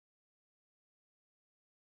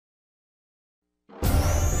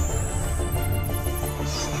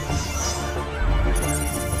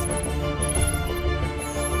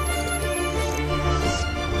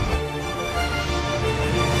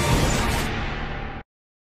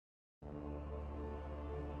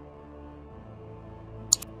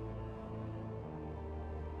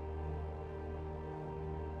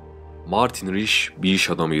Martin Risch bir iş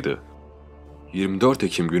adamıydı. 24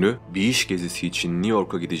 Ekim günü bir iş gezisi için New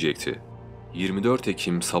York'a gidecekti. 24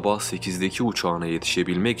 Ekim sabah 8'deki uçağına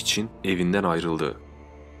yetişebilmek için evinden ayrıldı.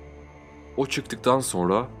 O çıktıktan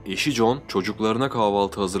sonra eşi Joan çocuklarına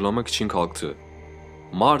kahvaltı hazırlamak için kalktı.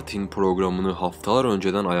 Martin programını haftalar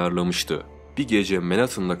önceden ayarlamıştı. Bir gece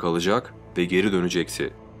Manhattan'da kalacak ve geri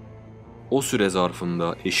dönecekti. O süre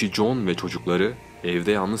zarfında eşi Joan ve çocukları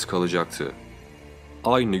evde yalnız kalacaktı.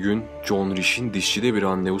 Aynı gün Joan Risch'in dişçide bir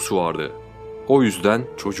randevusu vardı. O yüzden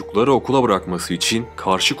çocukları okula bırakması için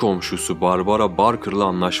karşı komşusu Barbara Barker'la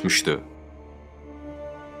anlaşmıştı.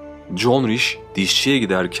 Joan Risch dişçiye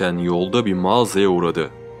giderken yolda bir mağazaya uğradı.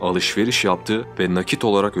 Alışveriş yaptı ve nakit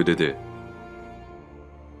olarak ödedi.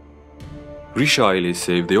 Risch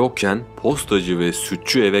ailesi evde yokken postacı ve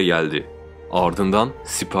sütçü eve geldi. Ardından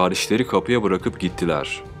siparişleri kapıya bırakıp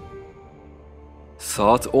gittiler.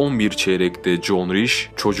 Saat 11 Joan Risch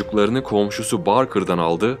çocuklarını komşusu Barker'dan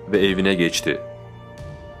aldı ve evine geçti.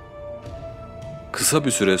 Kısa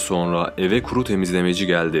bir süre sonra eve kuru temizlemeci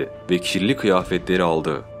geldi ve kirli kıyafetleri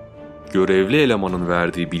aldı. Görevli elemanın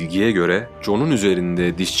verdiği bilgiye göre Joan'ın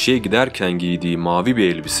üzerinde dişçiye giderken giydiği mavi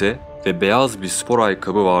bir elbise ve beyaz bir spor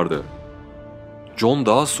ayakkabı vardı. Joan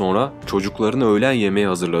daha sonra çocuklarını öğlen yemeği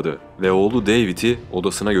hazırladı ve oğlu David'i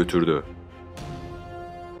odasına götürdü.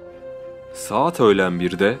 Saat öğlen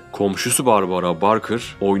 1'de komşusu Barbara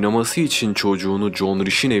Barker oynaması için çocuğunu Joan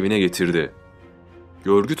Risch'in evine getirdi.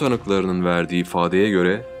 Görgü tanıklarının verdiği ifadeye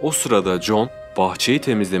göre o sırada Joan bahçeyi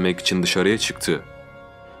temizlemek için dışarıya çıktı.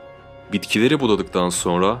 Bitkileri budadıktan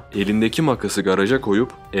sonra elindeki makası garaja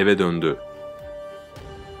koyup eve döndü.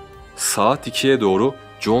 Saat 2'ye doğru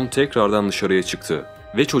Joan tekrardan dışarıya çıktı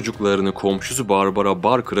ve çocuklarını komşusu Barbara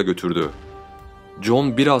Barker'a götürdü.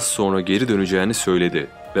 Joan biraz sonra geri döneceğini söyledi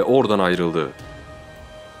ve oradan ayrıldı.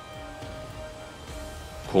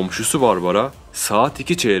 Komşusu Barbara saat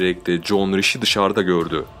 2 Joan Risch'i dışarıda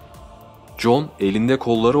gördü. Joan elinde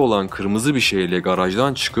kolları olan kırmızı bir şeyle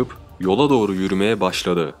garajdan çıkıp yola doğru yürümeye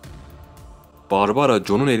başladı. Barbara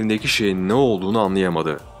Joan'un elindeki şeyin ne olduğunu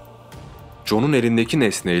anlayamadı. Joan'un elindeki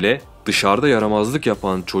nesneyle dışarıda yaramazlık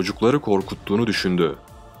yapan çocukları korkuttuğunu düşündü.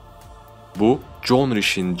 Bu Joan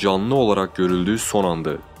Risch'in canlı olarak görüldüğü son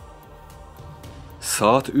andı.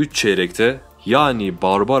 Saat 3 yani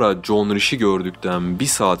Barbara Joan Risch'i gördükten bir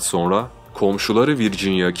saat sonra komşuları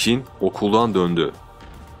Virginia King okuldan döndü.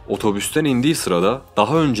 Otobüsten indiği sırada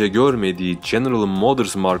daha önce görmediği General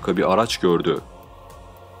Motors marka bir araç gördü.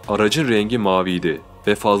 Aracın rengi maviydi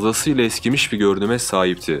ve fazlasıyla eskimiş bir görünüme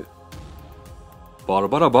sahipti.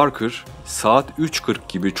 Barbara Barker saat 3:40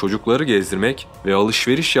 gibi çocukları gezdirmek ve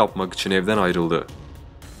alışveriş yapmak için evden ayrıldı.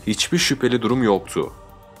 Hiçbir şüpheli durum yoktu.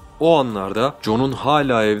 O anlarda Joan'un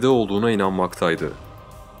hala evde olduğuna inanmaktaydı.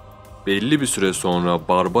 Belli bir süre sonra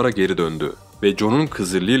Barbara geri döndü ve Joan'un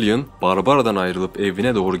kızı Lillian Barbara'dan ayrılıp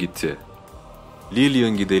evine doğru gitti.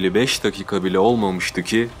 Lillian gideli 5 dakika bile olmamıştı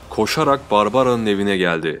ki koşarak Barbara'nın evine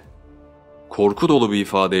geldi. Korku dolu bir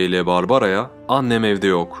ifadeyle Barbara'ya "Annem evde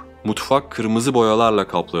yok. Mutfak kırmızı boyalarla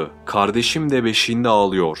kaplı. Kardeşim de beşiğinde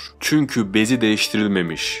ağlıyor. Çünkü bezi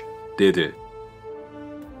değiştirilmemiş," dedi.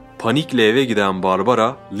 Panikle eve giden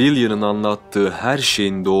Barbara, Lillian'ın anlattığı her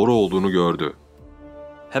şeyin doğru olduğunu gördü.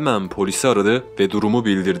 Hemen polisi aradı ve durumu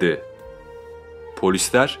bildirdi.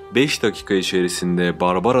 Polisler 5 dakika içerisinde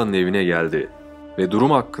Barbara'nın evine geldi ve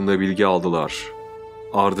durum hakkında bilgi aldılar.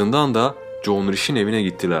 Ardından da Joan Risch'in evine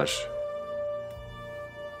gittiler.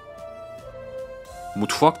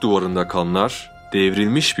 Mutfak duvarında kanlar,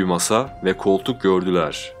 devrilmiş bir masa ve koltuk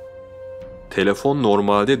gördüler. Telefon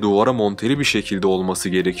normalde duvara monteli bir şekilde olması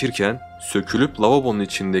gerekirken sökülüp lavabonun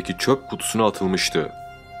içindeki çöp kutusuna atılmıştı.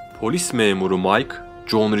 Polis memuru Mike,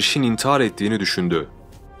 Joan Risch'in intihar ettiğini düşündü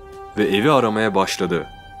ve evi aramaya başladı.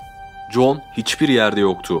 Joan hiçbir yerde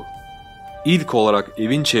yoktu. İlk olarak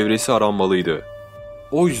evin çevresi aranmalıydı.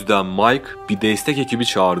 O yüzden Mike bir destek ekibi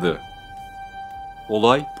çağırdı.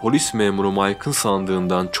 Olay polis memuru Mike'ın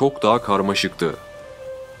sandığından çok daha karmaşıktı.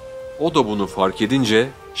 O da bunu fark edince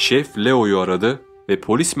Şef Leo'yu aradı ve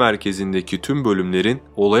polis merkezindeki tüm bölümlerin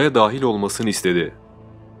olaya dahil olmasını istedi.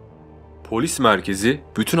 Polis merkezi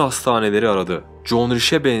bütün hastaneleri aradı. Joan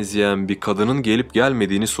Risch'e benzeyen bir kadının gelip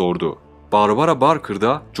gelmediğini sordu. Barbara Barker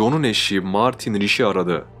da Joan'un eşi Martin Risch'i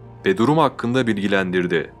aradı ve durum hakkında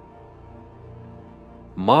bilgilendirdi.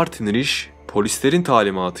 Martin Risch polislerin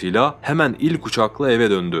talimatıyla hemen ilk uçakla eve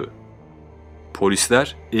döndü.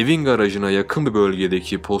 Polisler evin garajına yakın bir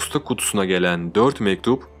bölgedeki posta kutusuna gelen 4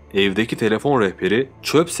 mektup, evdeki telefon rehberi,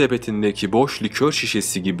 çöp sepetindeki boş likör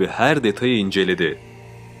şişesi gibi her detayı inceledi.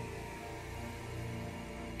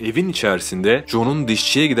 Evin içerisinde Joan'ın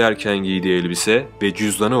dişçiye giderken giydiği elbise ve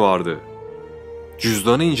cüzdanı vardı.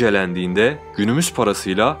 Cüzdanı incelendiğinde günümüz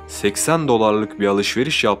parasıyla $80 bir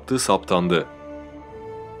alışveriş yaptığı saptandı.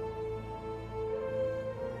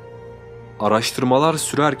 Araştırmalar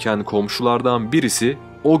sürerken komşulardan birisi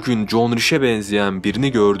o gün Joan Risch'e benzeyen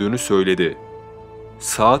birini gördüğünü söyledi.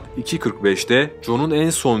 Saat 2:45'te Joan'ın en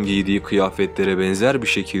son giydiği kıyafetlere benzer bir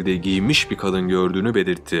şekilde giyinmiş bir kadın gördüğünü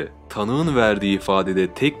belirtti. Tanığın verdiği ifadede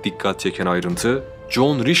tek dikkat çeken ayrıntı,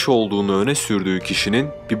 Joan Risch olduğunu öne sürdüğü kişinin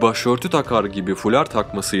bir başörtü takar gibi fular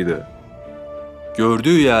takmasıydı.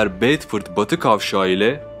 Gördüğü yer Bedford Batı Kavşağı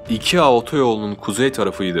ile 2A otoyolunun kuzey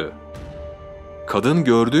tarafıydı. Kadın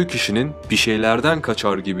gördüğü kişinin bir şeylerden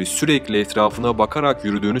kaçar gibi sürekli etrafına bakarak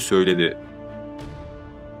yürüdüğünü söyledi.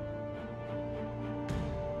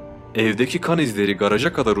 Evdeki kan izleri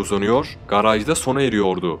garaja kadar uzanıyor, garajda sona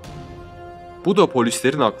eriyordu. Bu da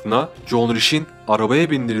polislerin aklına Joan Risch'in arabaya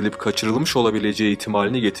bindirilip kaçırılmış olabileceği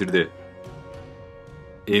ihtimalini getirdi.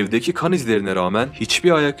 Evdeki kan izlerine rağmen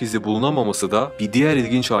hiçbir ayak izi bulunamaması da bir diğer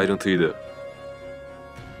ilginç ayrıntıydı.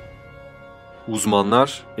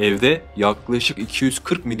 Uzmanlar evde yaklaşık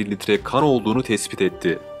 240 mililitre kan olduğunu tespit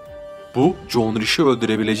etti. Bu Joan Risch'i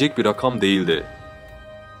öldürebilecek bir rakam değildi.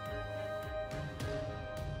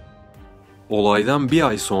 Olaydan bir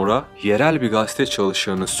ay sonra yerel bir gazete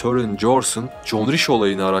çalışanı Søren Jorsen, Joan Risch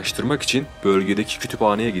olayını araştırmak için bölgedeki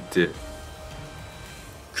kütüphaneye gitti.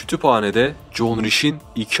 Kütüphanede Joan Risch'in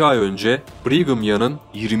 2 ay önce Brigham Young'ın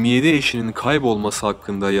 27 eşinin kaybolması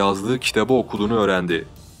hakkında yazdığı kitabı okuduğunu öğrendi.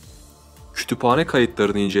 Kütüphane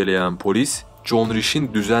kayıtlarını inceleyen polis, Joan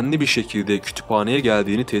Risch'in düzenli bir şekilde kütüphaneye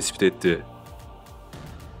geldiğini tespit etti.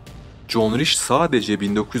 Joan Risch sadece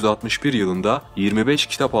 1961 yılında 25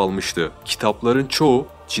 kitap almıştı. Kitapların çoğu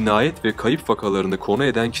cinayet ve kayıp vakalarını konu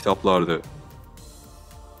eden kitaplardı.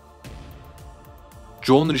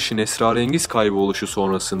 Joan Risch'in esrarengiz kayboluşu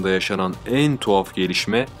sonrasında yaşanan en tuhaf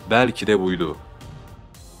gelişme belki de buydu.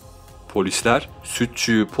 Polisler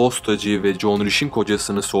sütçüyü, postacıyı ve Joan Risch'in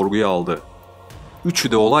kocasını sorguya aldı.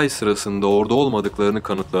 Üçü de olay sırasında orada olmadıklarını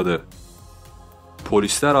kanıtladı.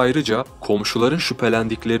 Polisler ayrıca komşuların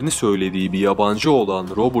şüphelendiklerini söylediği bir yabancı olan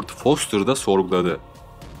Robert Foster'ı da sorguladı.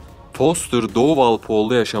 Foster Doğu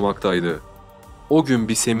Walpole'da yaşamaktaydı. O gün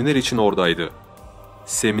bir seminer için oradaydı.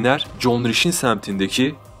 Seminer Joan Risch'in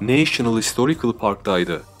semtindeki National Historical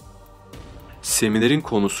Park'taydı. Seminerin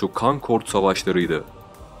konusu Concord Savaşları'ydı.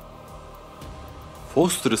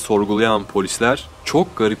 Foster'ı sorgulayan polisler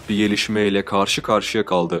çok garip bir gelişmeyle karşı karşıya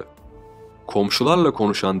kaldı. Komşularla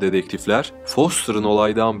konuşan dedektifler, Foster'ın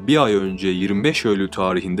olaydan bir ay önce 25 Eylül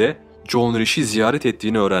tarihinde Joan Risch'i ziyaret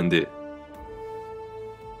ettiğini öğrendi.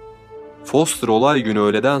 Foster olay günü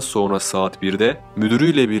öğleden sonra saat 1'de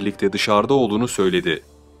müdürüyle birlikte dışarıda olduğunu söyledi.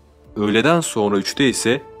 Öğleden sonra 3'te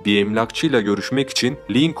ise bir emlakçıyla görüşmek için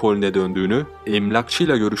Lincoln'e döndüğünü,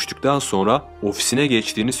 emlakçıyla görüştükten sonra ofisine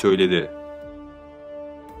geçtiğini söyledi.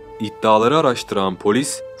 İddiaları araştıran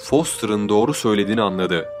polis, Foster'ın doğru söylediğini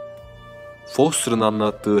anladı. Foster'ın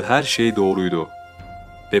anlattığı her şey doğruydu.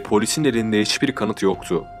 Ve polisin elinde hiçbir kanıt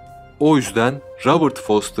yoktu. O yüzden Robert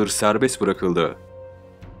Foster serbest bırakıldı.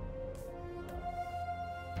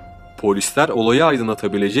 Polisler olayı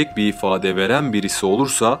aydınlatabilecek bir ifade veren birisi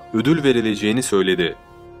olursa ödül verileceğini söyledi.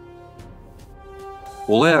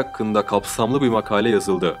 Olay hakkında kapsamlı bir makale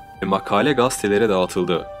yazıldı ve makale gazetelere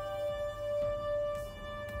dağıtıldı.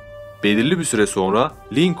 Belirli bir süre sonra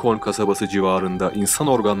Lincoln kasabası civarında insan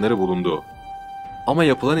organları bulundu. Ama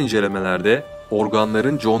yapılan incelemelerde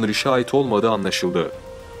organların Joan Risch'e ait olmadığı anlaşıldı.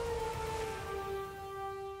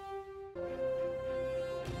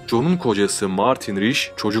 Joan'ın kocası Martin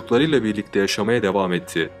Risch çocuklarıyla birlikte yaşamaya devam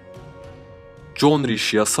etti. Joan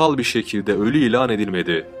Risch yasal bir şekilde ölü ilan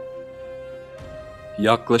edilmedi.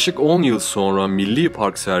 Yaklaşık 10 yıl sonra Milli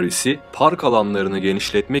Park Servisi park alanlarını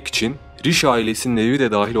genişletmek için Risch ailesinin evi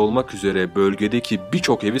de dahil olmak üzere bölgedeki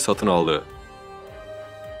birçok evi satın aldı.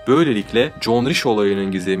 Böylelikle Joan Risch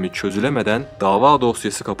olayının gizemi çözülemeden dava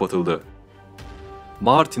dosyası kapatıldı.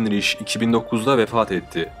 Martin Risch 2009'da vefat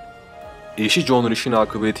etti. Eşi Joan Risch'in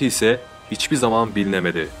akıbeti ise hiçbir zaman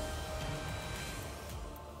bilinemedi.